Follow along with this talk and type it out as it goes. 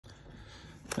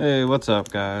Hey, what's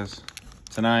up, guys?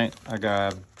 Tonight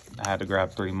I had to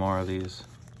grab 3 more of these.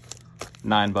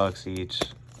 $9 each,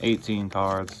 18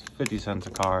 cards, 50 cents a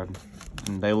card,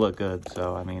 and they look good,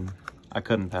 so I mean, I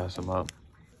couldn't pass them up.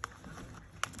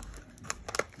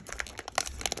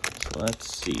 So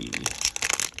let's see.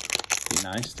 Be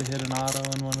nice to hit an auto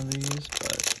in one of these,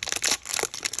 but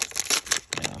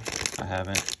you know, I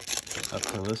haven't up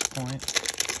to this point.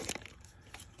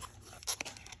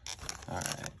 All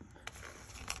right.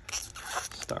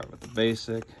 Start with the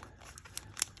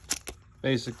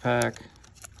basic pack.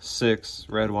 6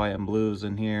 red, white, and blues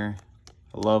in here.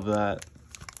 I love that,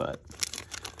 but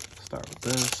start with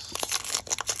this.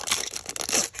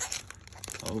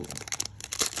 Oh,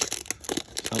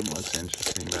 something looks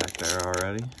interesting back there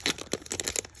already.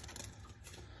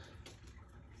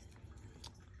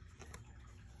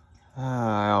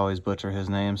 I always butcher his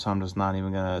name, so I'm just not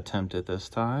even going to attempt it this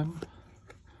time.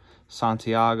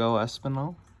 Santiago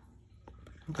Espinal.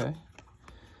 Okay.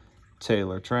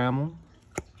 Taylor Trammell.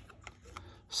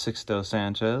 Sixto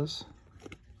Sanchez.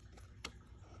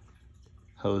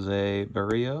 Jose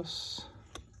Barrios.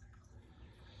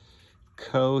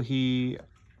 Kohei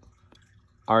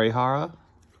Arihara.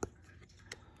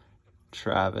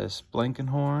 Travis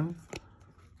Blankenhorn.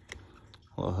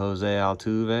 Hello, Jose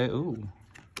Altuve. Ooh.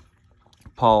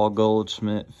 Paul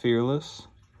Goldschmidt Fearless.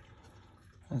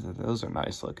 Those are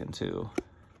nice looking too.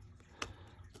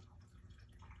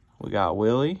 We got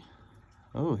Willie.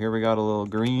 Oh, here we got a little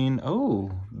green.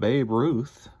 Oh, Babe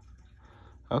Ruth.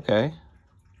 Okay.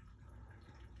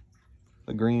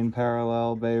 The green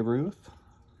parallel Babe Ruth.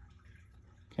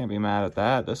 Can't be mad at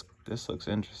that. This looks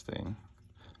interesting.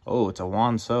 Oh, it's a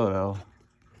Juan Soto.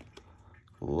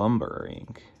 Lumber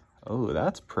ink. Oh,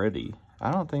 that's pretty. I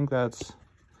don't think that's...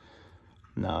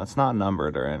 No, it's not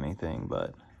numbered or anything,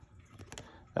 but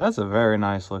that's a very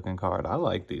nice looking card. I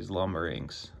like these lumber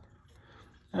inks.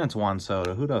 And it's Juan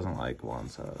Soto. Who doesn't like Juan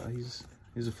Soto?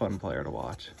 He's a fun player to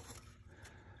watch.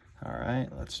 All right,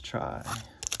 let's try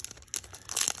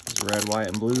these red, white,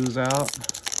 and blues out.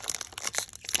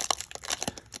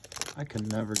 I can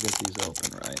never get these open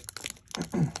right.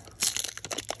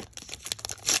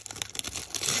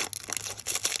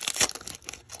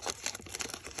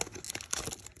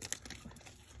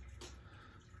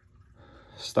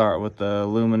 Start with the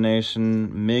Illumination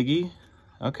Miggy.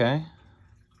 Okay.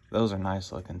 Those are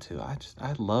nice looking too. I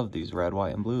love these red,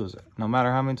 white, and blues, no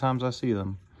matter how many times I see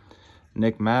them.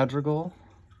 Nick Madrigal.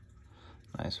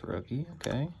 Nice rookie.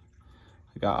 Okay.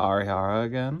 We got Arihara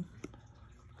again.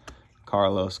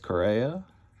 Carlos Correa.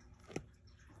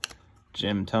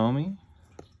 Jim Thome.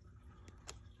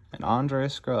 And Andre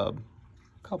Scrub.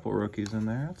 A couple rookies in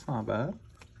there. That's not bad.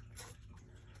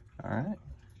 All right.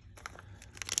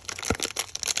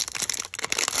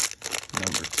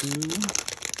 Number 2.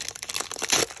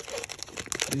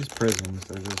 These prisms,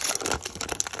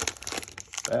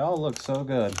 they all look so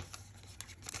good.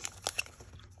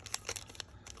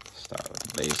 Start with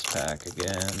the base pack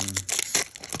again.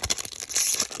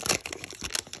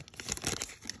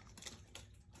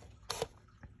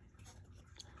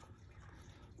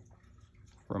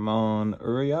 Ramon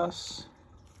Urias.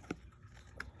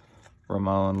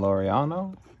 Ramon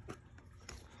Laureano.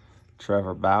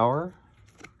 Trevor Bauer.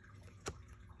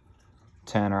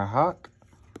 Tanner Houck.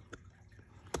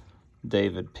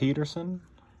 David Peterson.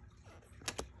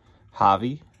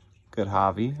 Javi. Good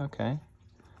Javi. Okay.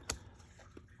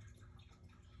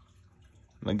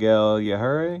 Miguel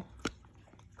Yajure.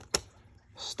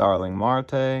 Starling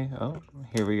Marte. Oh,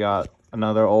 here we got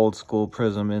another old school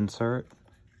Prism insert.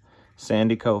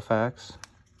 Sandy Koufax.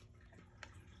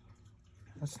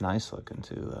 That's nice looking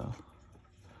too, though.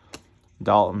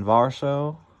 Dalton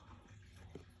Varsho.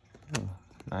 Oh,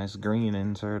 nice green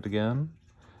insert again.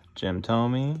 Jim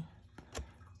Thome.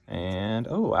 And,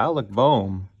 oh, Alec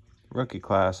Bohm, rookie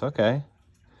class. Okay.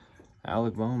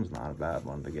 Alec Bohm's not a bad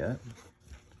one to get.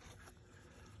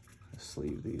 Let's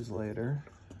sleeve these later.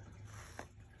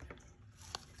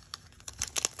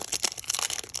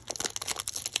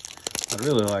 I'd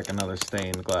really like another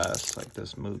stained glass like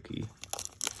this Mookie.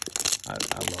 I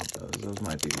love those. Those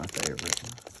might be my favorite.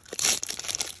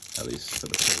 At least for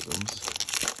the Prisms.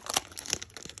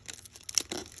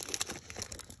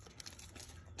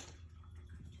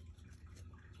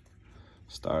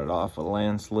 Started off with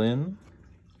Lance Lynn.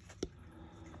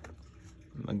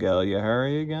 Miguel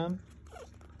Yajure again.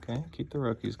 Okay, keep the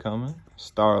rookies coming.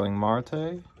 Starling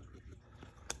Marte.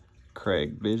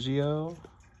 Craig Biggio.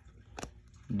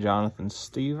 Jonathan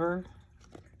Stever.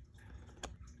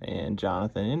 And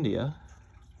Jonathan India.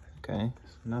 Okay,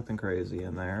 nothing crazy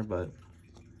in there, but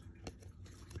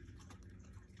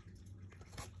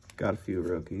got a few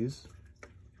rookies.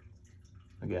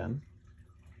 again.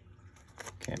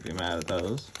 Can't be mad at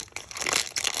those.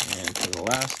 And for the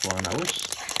last one, I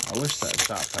wish that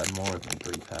shop had more than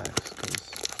 3 packs,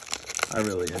 because I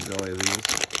really enjoy these.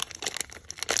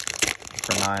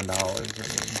 For $9, I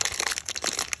mean,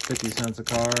 50 cents a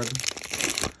card.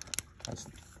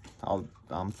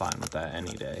 I'm fine with that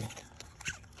any day.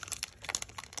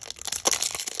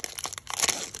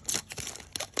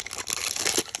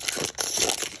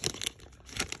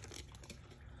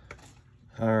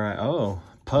 All right, oh,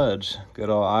 Pudge, good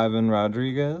old Ivan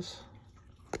Rodriguez.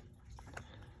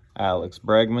 Alex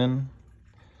Bregman,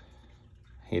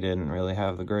 he didn't really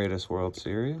have the greatest World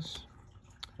Series.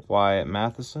 Wyatt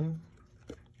Matheson,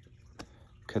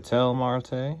 Ketel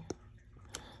Marte,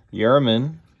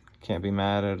 Yerman, can't be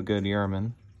mad at a good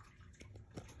Yerman.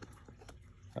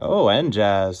 Oh, and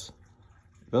Jazz,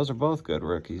 those are both good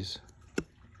rookies.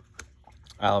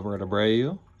 Albert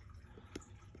Abreu,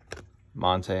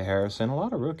 Monte Harrison, a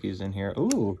lot of rookies in here.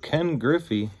 Ooh, Ken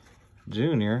Griffey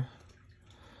Jr.,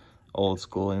 old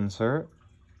school insert.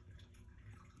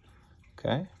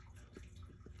 Okay.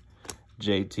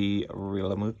 JT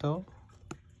Realmuto.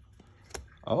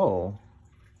 Oh,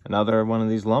 another one of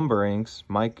these lumber inks,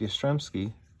 Mike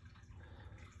Yastrzemski.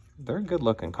 They're good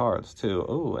looking cards too.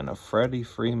 Ooh, and a Freddie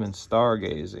Freeman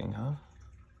Stargazing, huh?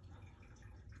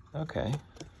 Okay.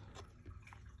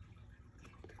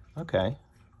 Okay.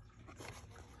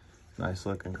 Nice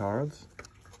looking cards.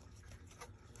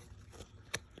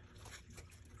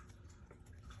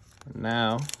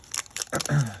 Now,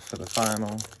 for the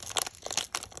final,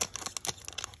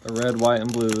 the red, white,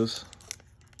 and blues.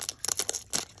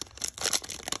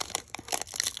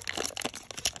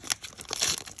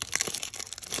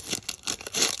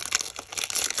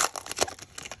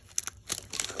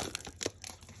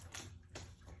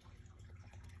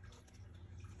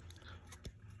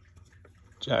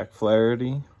 Jack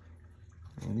Flaherty.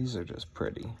 I mean, these are just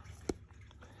pretty.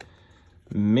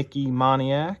 Mickey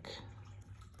Moniak.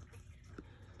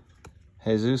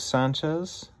 Jesus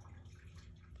Sanchez.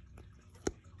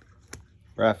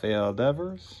 Rafael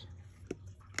Devers.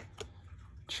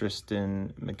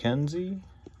 Tristan McKenzie.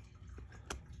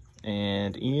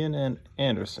 And Ian and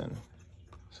Anderson.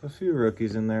 So a few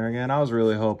rookies in there again. I was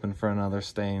really hoping for another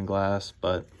stained glass,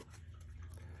 but,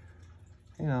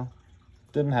 you know,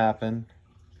 didn't happen.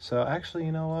 So actually,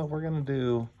 you know what we're gonna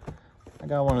do? I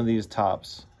got one of these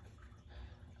Topps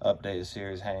Updated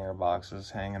Series hanger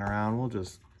boxes hanging around. We'll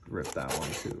just rip that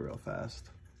one too real fast.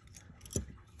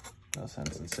 No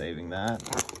sense in saving that.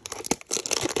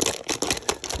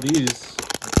 These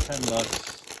are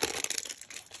 $10.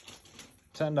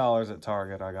 $10 at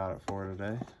Target I got it for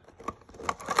today.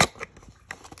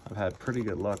 I've had pretty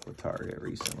good luck with Target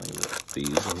recently with these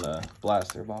and the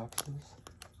blaster boxes.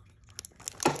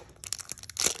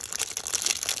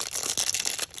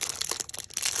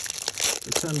 For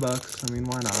 $10, I mean,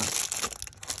 why not?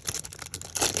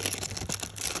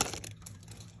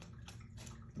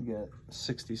 You get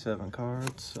 67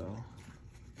 cards, so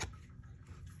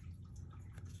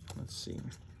let's see.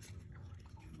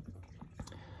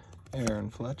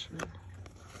 Aaron Fletcher,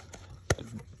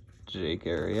 Jake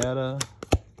Arrieta,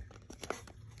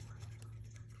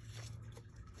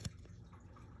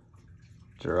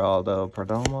 Geraldo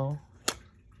Perdomo,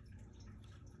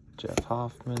 Jeff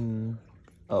Hoffman,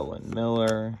 Owen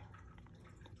Miller,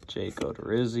 Jake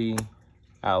Odorizzi,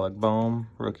 Alec Boehm,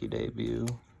 rookie debut,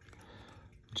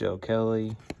 Joe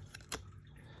Kelly,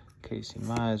 Casey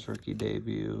Mize, rookie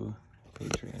debut,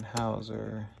 Adrian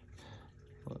Hauser,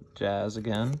 Jazz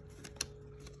again,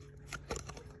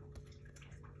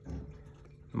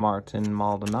 Martin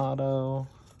Maldonado,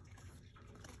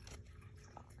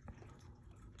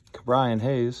 Brian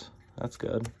Hayes, that's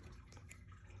good,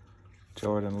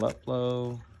 Jordan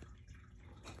Luplow,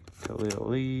 Khalil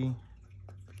Lee,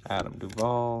 Adam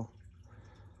Duvall,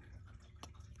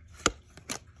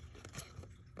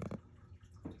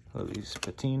 Luis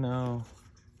Patino,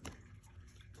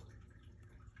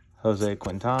 Jose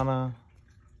Quintana,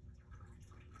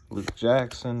 Luke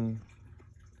Jackson,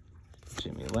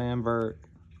 Jimmy Lambert,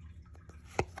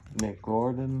 Nick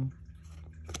Gordon,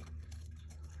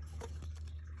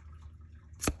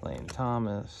 Lane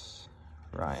Thomas,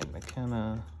 Ryan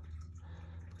McKenna,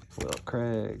 Will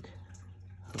Craig,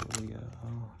 Julio,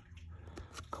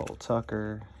 Cole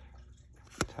Tucker,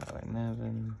 Tyler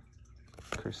Nevin,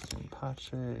 Christian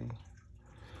Pache,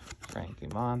 Frankie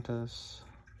Montes.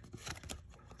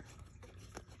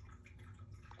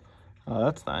 Oh,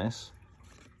 that's nice.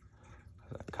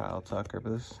 Kyle Tucker,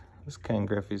 but this Ken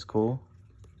Griffey's cool.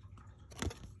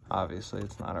 Obviously,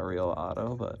 it's not a real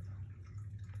auto, but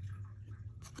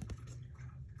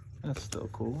that's still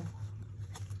cool.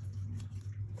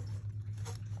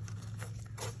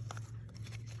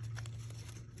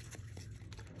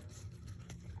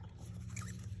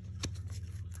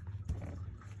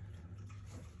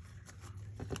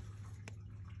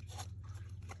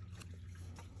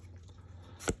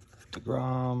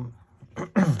 DeGrom,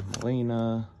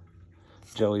 Molina,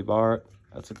 Joey Bart,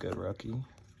 that's a good rookie.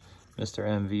 Mr.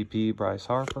 MVP, Bryce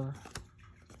Harper,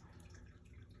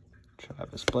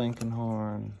 Travis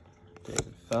Blankenhorn,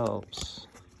 David Phelps,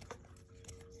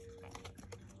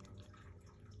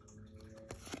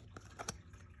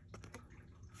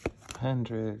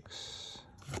 Hendricks,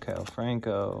 Kyle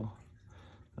Franco,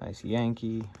 nice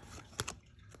Yankee.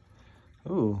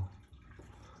 Ooh,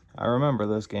 I remember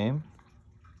this game.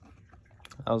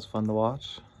 That was fun to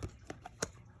watch.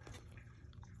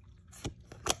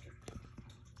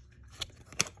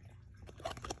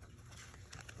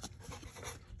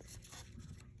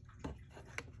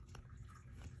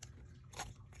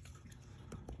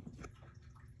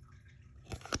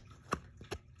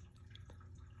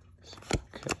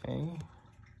 Okay.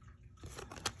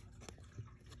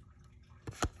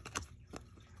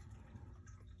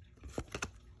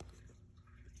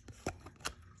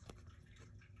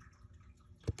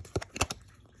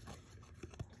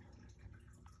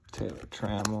 Taylor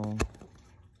Trammell,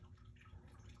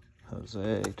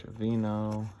 Jose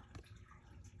Trevino,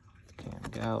 Cam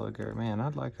Gallagher. Man,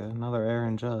 I'd like another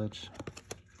Aaron Judge.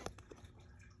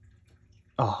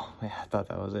 Oh, man, I thought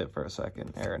that was it for a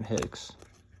second. Aaron Hicks.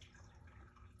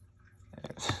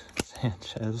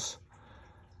 Sanchez.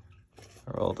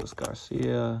 Aroldis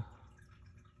Garcia.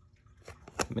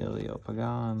 Emilio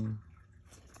Pagan.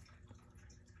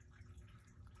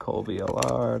 Colby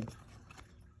Allard.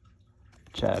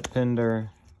 Chad Pinder.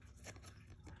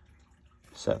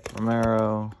 Seth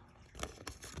Romero.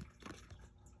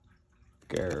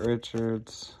 Garrett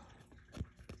Richards.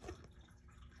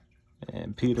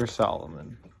 And Peter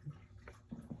Solomon.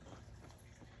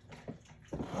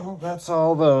 Well, that's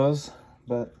all those,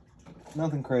 but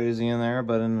nothing crazy in there,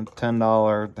 but in a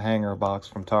 $10 hanger box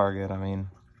from Target, I mean,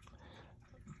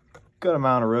 good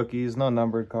amount of rookies, no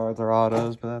numbered cards or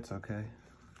autos, but that's okay.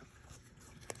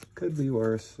 Could be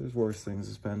worse. There's worse things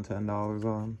to spend $10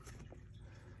 on.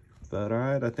 But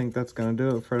alright, I think that's going to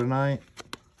do it for tonight.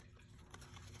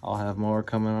 I'll have more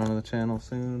coming onto the channel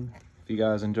soon. If you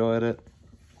guys enjoyed it,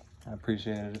 I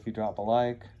appreciate it if you drop a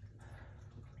like.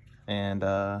 And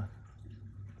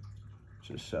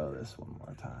just show this one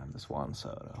more time, this Juan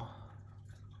Soto.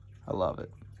 I love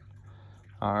it.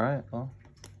 All right, well,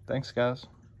 thanks guys.